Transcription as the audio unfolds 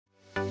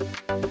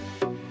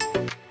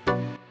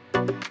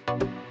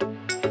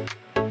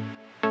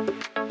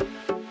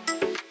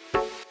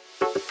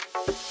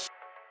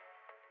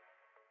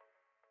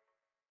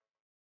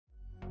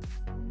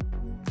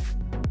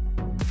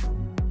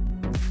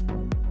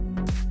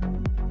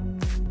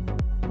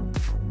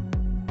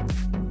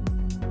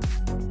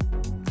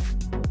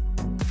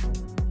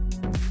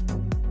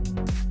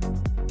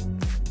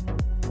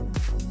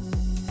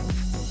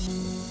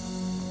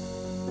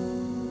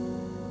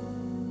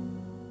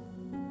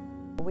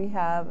We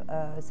have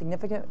a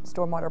significant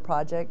stormwater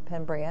project,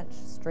 Penn Branch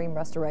stream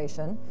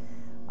restoration.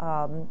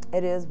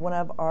 It is one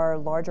of our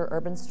larger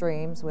urban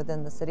streams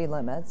within the city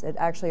limits. It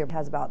actually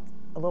has about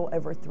a little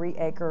over 3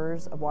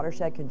 acres of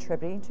watershed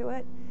contributing to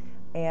it,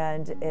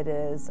 and it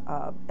is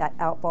that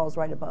outfalls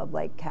right above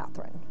Lake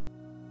Catherine.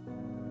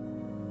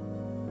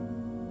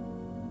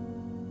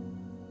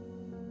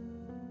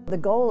 The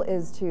goal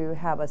is to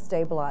have a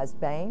stabilized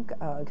bank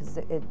because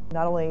it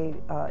not only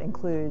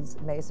includes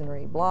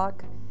masonry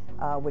block,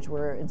 which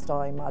we're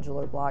installing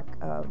modular block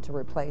to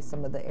replace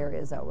some of the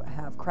areas that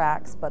have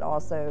cracks, but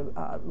also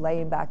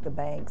laying back the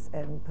banks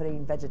and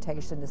putting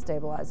vegetation to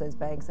stabilize those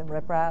banks and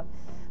riprap.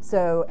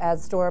 So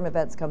as storm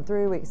events come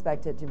through, we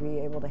expect it to be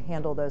able to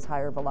handle those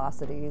higher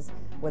velocities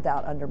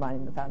without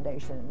undermining the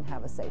foundation and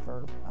have a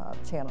safer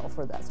channel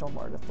for that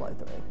stormwater to flow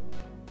through.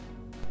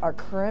 Our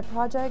current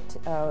project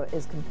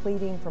is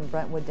completing from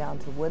Brentwood down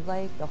to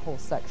Woodlake, the whole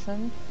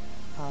section,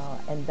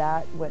 and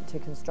that went to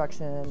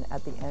construction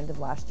at the end of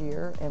last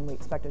year, and we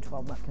expect a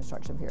 12-month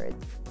construction period.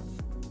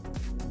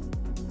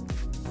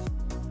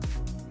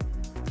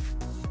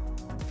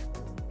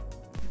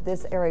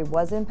 This area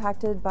was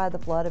impacted by the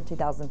flood of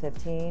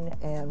 2015,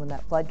 and when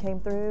that flood came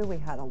through, we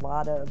had a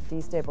lot of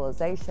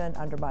destabilization,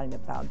 undermining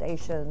of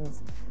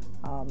foundations,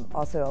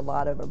 also a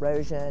lot of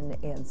erosion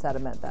and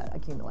sediment that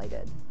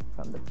accumulated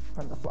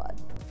from the flood.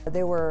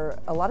 There were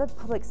a lot of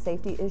public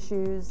safety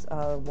issues,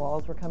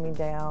 walls were coming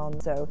down,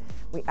 so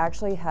we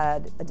actually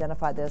had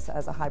identified this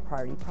as a high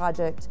priority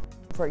project.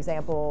 For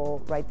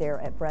example, right there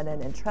at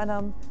Brennan and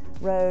Trentham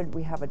Road,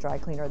 we have a dry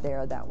cleaner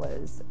there that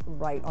was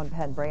right on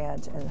Penn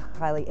Branch and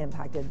highly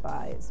impacted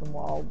by some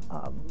wall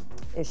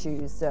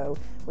issues, so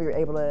we were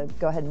able to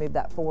go ahead and move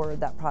that forward.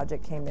 That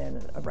project came in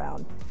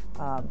around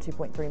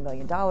 $2.3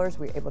 million.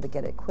 We were able to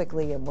get it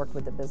quickly and work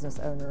with the business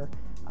owner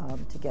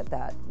to get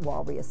that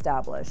wall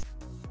reestablished.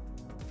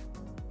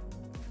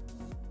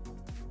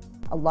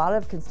 A lot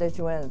of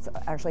constituents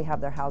actually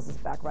have their houses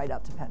back right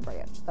up to Penn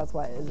Branch. That's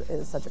why it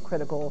is such a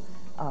critical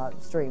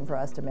stream for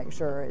us to make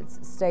sure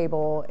it's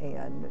stable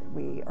and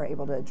we are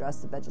able to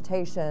address the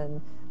vegetation,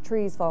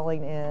 trees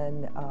falling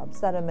in,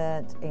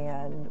 sediment,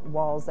 and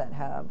walls that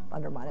have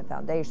undermined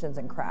foundations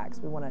and cracks.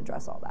 We want to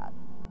address all that.